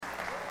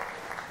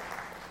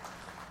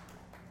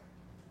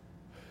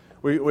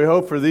We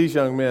hope for these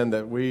young men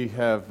that we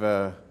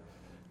have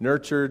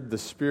nurtured the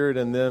Spirit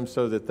in them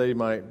so that they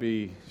might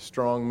be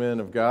strong men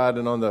of God.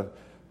 And on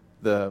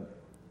the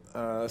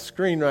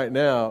screen right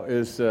now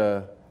is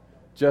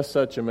just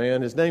such a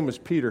man. His name was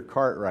Peter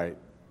Cartwright.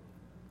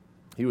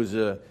 He was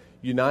a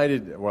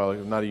United, well,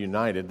 not a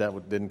United,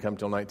 that didn't come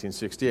till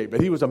 1968,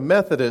 but he was a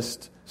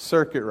Methodist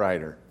circuit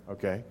rider,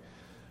 okay?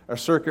 A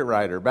circuit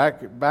rider.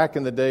 Back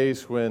in the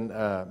days when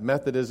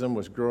Methodism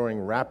was growing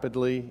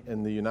rapidly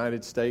in the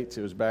United States,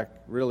 it was back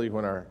really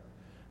when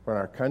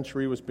our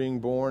country was being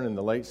born in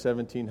the late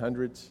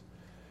 1700s.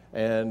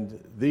 And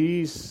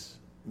these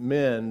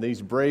men,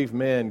 these brave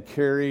men,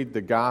 carried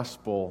the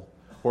gospel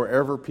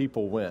wherever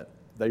people went.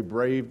 They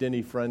braved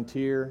any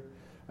frontier.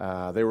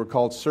 They were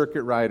called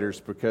circuit riders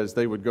because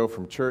they would go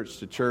from church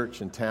to church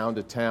and town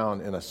to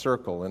town in a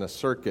circle, in a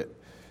circuit,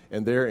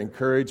 and there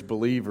encourage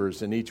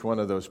believers in each one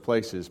of those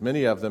places.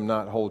 Many of them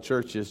not whole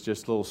churches,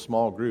 just little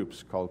small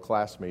groups called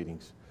class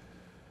meetings.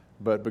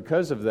 But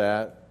because of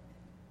that,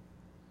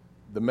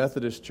 the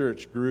Methodist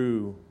Church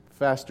grew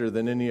faster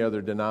than any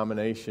other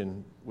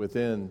denomination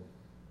within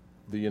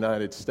the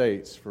United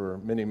States for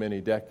many,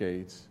 many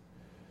decades.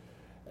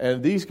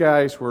 And these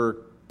guys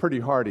were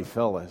pretty hardy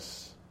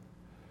fellas.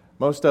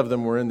 Most of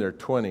them were in their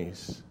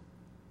 20s.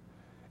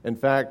 In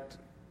fact,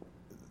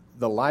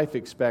 the life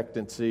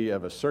expectancy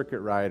of a circuit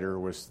rider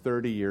was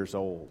 30 years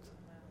old.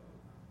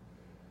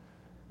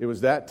 It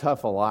was that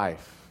tough a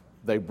life.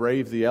 They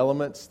braved the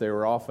elements. They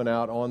were often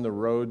out on the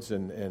roads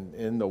and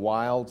in the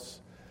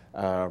wilds,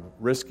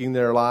 risking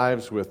their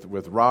lives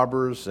with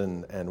robbers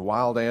and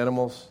wild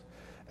animals,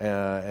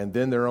 and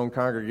then their own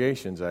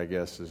congregations, I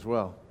guess, as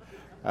well.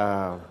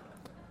 But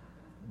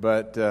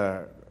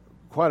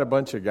quite a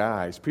bunch of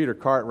guys. Peter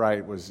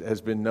Cartwright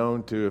has been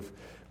known to have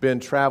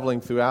been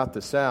traveling throughout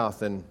the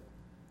South, and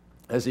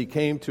as he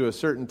came to a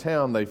certain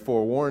town, they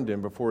forewarned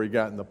him before he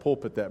got in the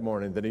pulpit that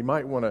morning that he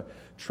might want to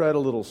tread a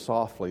little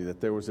softly,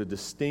 that there was a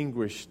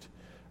distinguished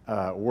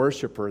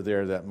worshiper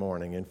there that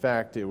morning. In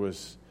fact, it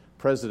was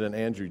President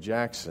Andrew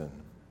Jackson.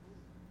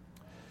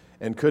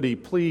 And could he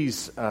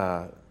please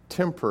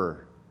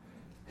temper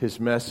his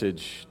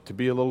message to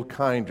be a little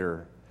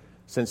kinder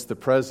since the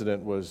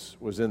president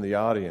was in the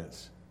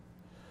audience?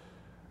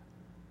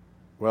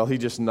 Well, he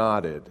just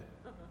nodded.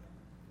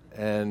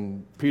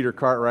 And Peter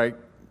Cartwright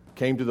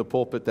came to the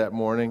pulpit that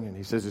morning, and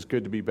he says, it's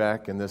good to be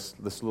back in this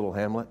little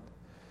hamlet.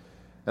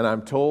 And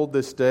I'm told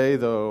this day,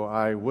 though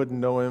I wouldn't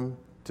know him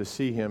to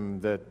see him,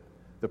 that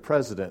the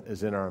president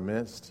is in our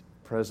midst,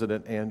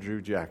 President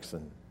Andrew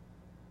Jackson.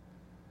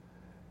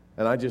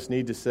 And I just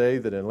need to say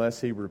that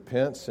unless he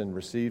repents and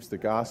receives the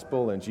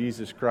gospel and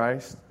Jesus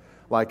Christ,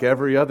 like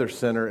every other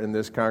sinner in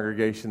this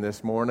congregation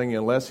this morning,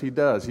 unless he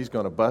does, he's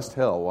going to bust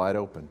hell wide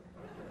open.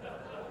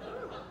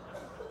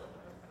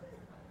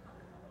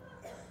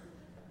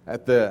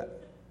 At the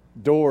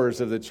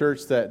doors of the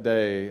church that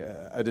day,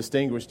 a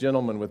distinguished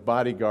gentleman with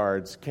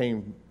bodyguards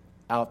came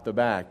out the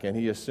back, and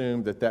he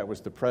assumed that was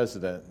the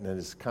president, and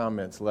his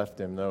comments left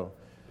him no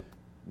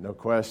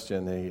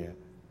question.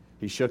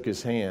 He shook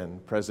his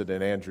hand,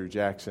 President Andrew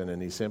Jackson,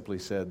 and he simply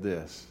said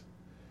this.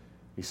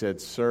 He said,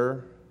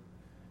 "Sir,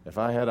 if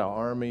I had an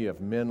army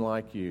of men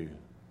like you,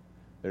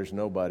 there's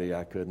nobody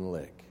I couldn't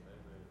lick."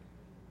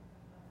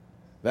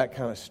 That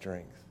kind of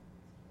strength.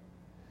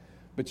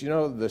 But you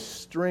know, the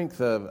strength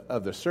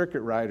of the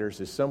circuit riders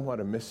is somewhat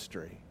a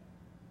mystery.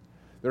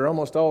 They're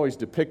almost always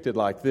depicted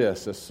like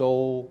this: a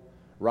sole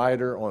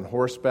rider on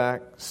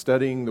horseback,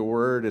 studying the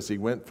Word as he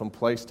went from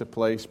place to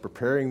place,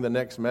 preparing the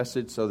next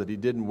message so that he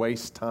didn't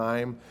waste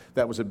time.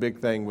 That was a big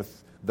thing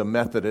with the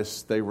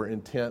Methodists. They were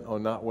intent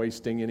on not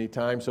wasting any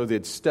time, so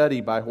they'd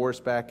study by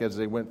horseback as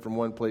they went from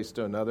one place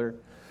to another.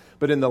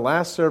 But in the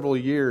last several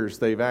years,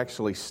 they've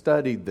actually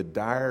studied the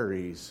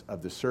diaries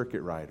of the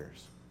circuit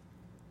riders.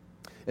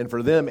 And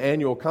for them,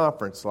 annual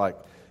conference like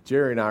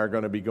Jerry and I are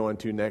going to be going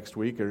to next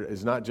week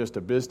is not just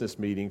a business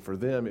meeting. For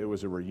them, it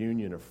was a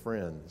reunion of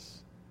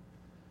friends.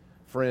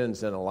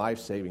 Friends in a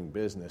life-saving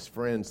business.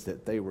 Friends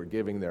that they were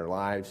giving their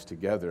lives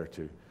together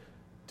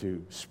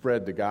to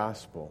spread the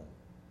gospel.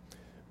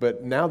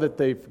 But now that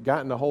they've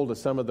gotten a hold of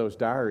some of those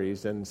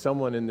diaries, and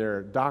someone in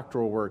their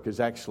doctoral work has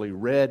actually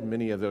read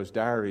many of those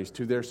diaries,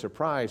 to their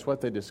surprise,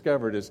 what they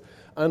discovered is,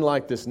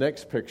 unlike this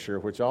next picture,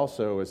 which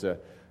also is a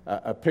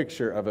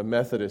picture of a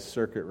Methodist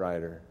circuit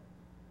rider.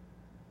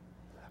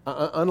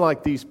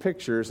 Unlike these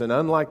pictures, and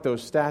unlike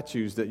those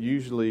statues that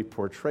usually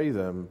portray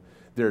them,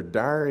 their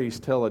diaries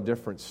tell a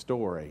different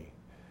story.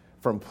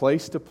 From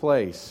place to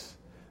place,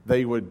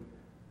 they would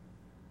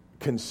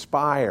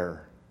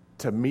conspire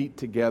to meet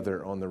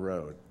together on the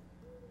road,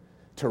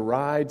 to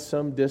ride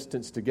some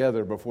distance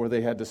together before they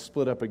had to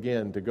split up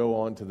again to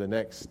go on to the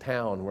next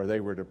town where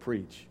they were to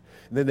preach.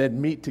 And then they'd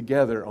meet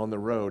together on the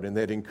road, and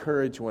they'd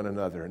encourage one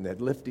another, and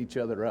they'd lift each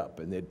other up,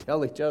 and they'd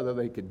tell each other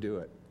they could do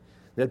it.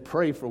 They'd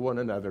pray for one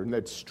another, and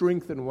they'd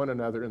strengthen one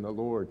another in the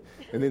Lord,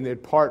 and then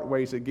they'd part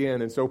ways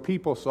again. And so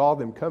people saw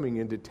them coming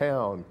into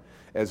town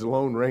as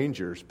lone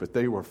rangers, but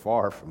they were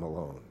far from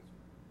alone.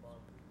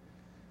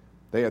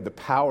 They had the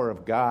power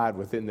of God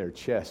within their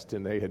chest,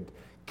 and they had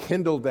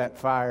kindled that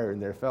fire in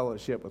their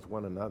fellowship with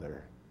one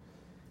another.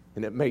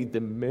 And it made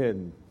them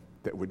men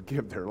that would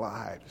give their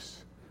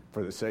lives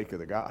for the sake of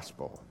the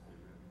gospel.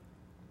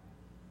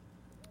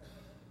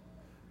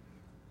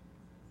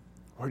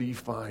 Where do you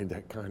find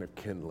that kind of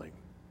kindling?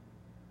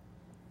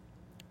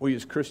 We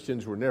as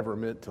Christians were never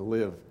meant to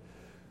live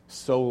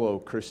solo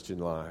Christian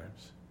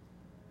lives.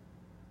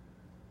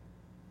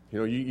 You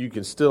know, you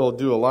can still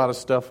do a lot of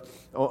stuff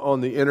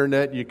on the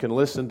internet. You can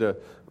listen to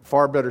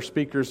far better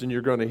speakers than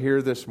you're going to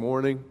hear this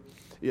morning.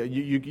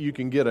 You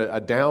can get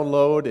a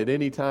download at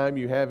any time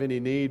you have any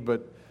need,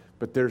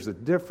 but there's a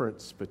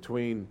difference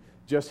between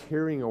just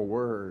hearing a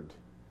word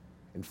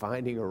and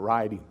finding a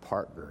riding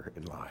partner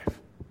in life.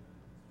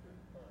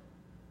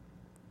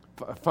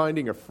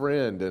 Finding a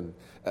friend and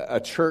a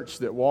church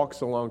that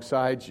walks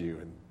alongside you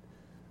and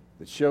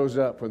that shows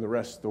up when the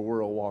rest of the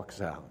world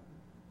walks out.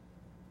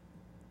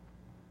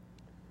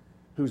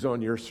 Who's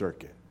on your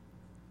circuit?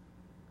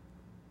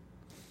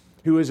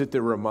 Who is it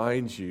that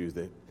reminds you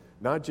that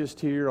not just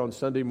here on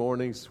Sunday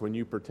mornings when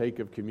you partake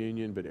of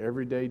communion, but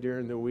every day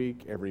during the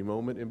week, every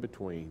moment in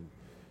between,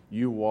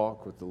 you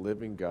walk with the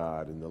living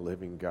God and the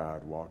living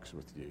God walks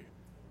with you?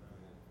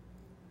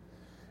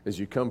 As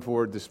you come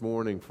forward this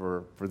morning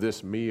for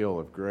this meal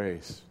of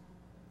grace,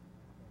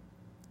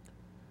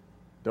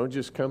 don't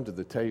just come to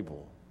the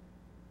table.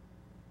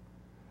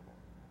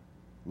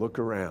 Look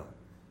around.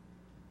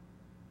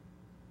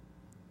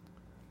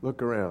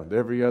 Look around.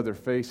 Every other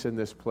face in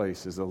this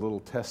place is a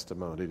little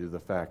testimony to the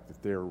fact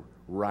that they're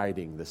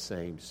riding the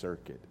same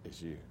circuit as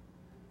you.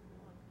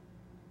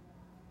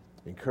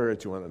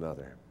 Encourage one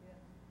another.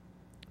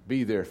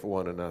 Be there for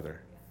one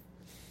another.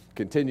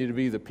 Continue to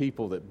be the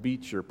people that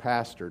beat your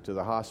pastor to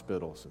the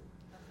hospitals and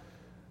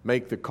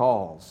make the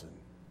calls and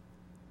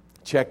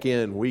check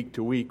in week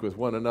to week with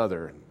one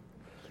another. And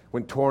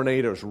when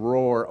tornadoes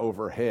roar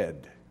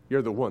overhead,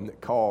 you're the one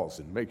that calls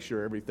and makes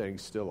sure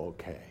everything's still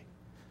okay.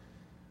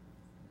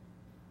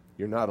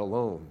 You're not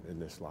alone in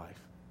this life.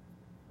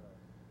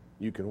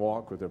 You can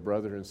walk with a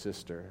brother and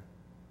sister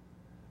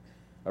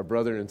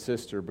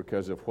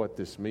because of what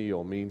this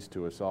meal means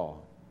to us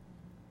all.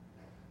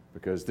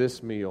 Because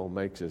this meal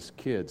makes us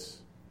kids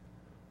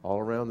all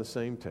around the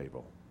same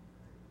table.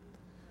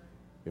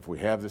 If we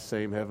have the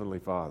same Heavenly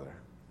Father,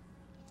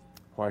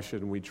 why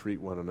shouldn't we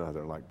treat one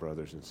another like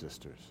brothers and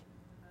sisters?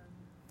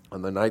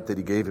 On the night that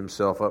He gave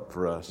Himself up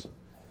for us,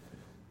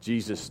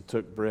 Jesus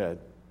took bread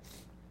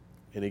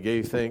and He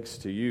gave thanks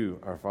to you,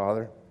 our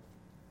Father.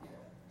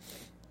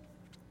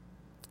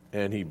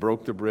 And He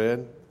broke the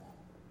bread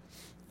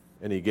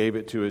and He gave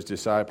it to His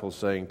disciples,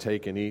 saying,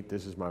 "Take and eat.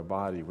 This is my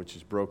body, which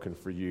is broken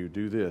for you.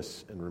 Do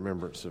this in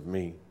remembrance of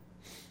me."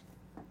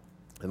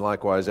 And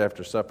likewise,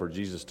 after supper,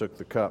 Jesus took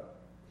the cup.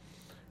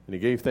 And He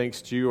gave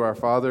thanks to you, our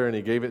Father, and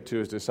He gave it to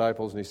His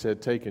disciples. And He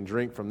said, "Take and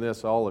drink from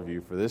this, all of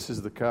you. For this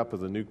is the cup of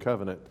the new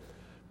covenant,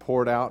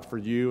 poured out for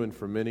you and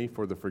for many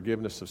for the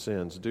forgiveness of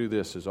sins. Do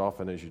this as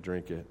often as you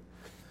drink it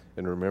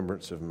in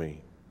remembrance of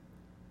me."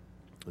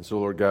 And so,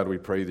 Lord God, we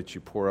pray that you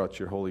pour out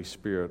your Holy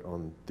Spirit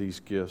on these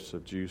gifts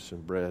of juice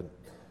and bread,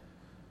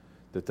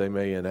 that they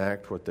may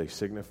enact what they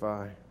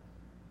signify.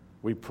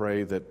 We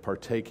pray that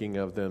partaking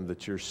of them,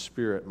 that your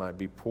Spirit might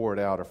be poured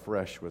out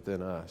afresh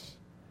within us,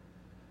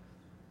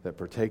 that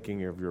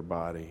partaking of your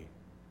body,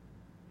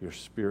 your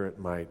Spirit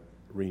might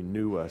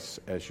renew us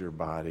as your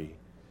body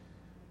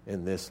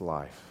in this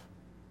life.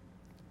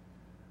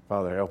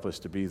 Father, help us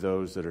to be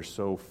those that are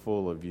so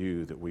full of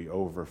you that we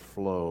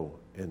overflow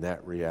in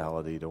that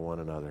reality to one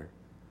another.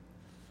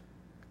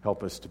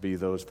 Help us to be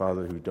those,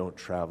 Father, who don't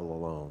travel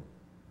alone,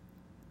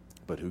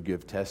 but who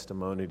give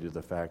testimony to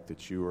the fact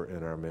that you are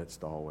in our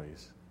midst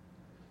always.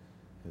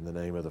 In the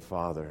name of the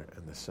Father,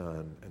 and the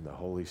Son, and the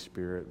Holy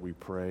Spirit, we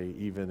pray,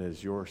 even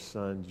as your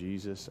Son,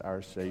 Jesus,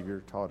 our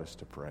Savior, taught us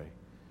to pray,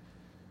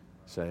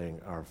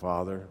 saying, "Our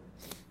Father,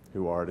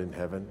 who art in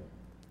heaven,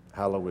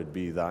 hallowed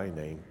be thy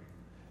name.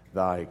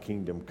 Thy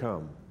kingdom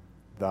come,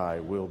 thy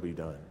will be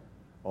done,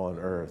 on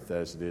earth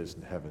as it is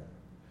in heaven.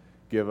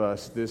 Give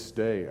us this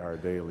day our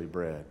daily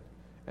bread,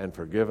 and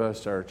forgive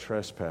us our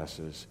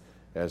trespasses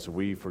as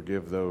we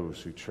forgive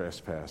those who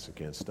trespass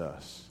against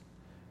us.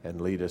 And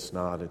lead us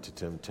not into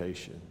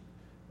temptation,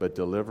 but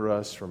deliver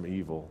us from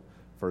evil.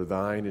 For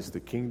thine is the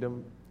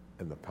kingdom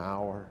and the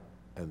power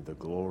and the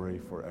glory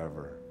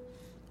forever.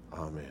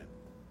 Amen."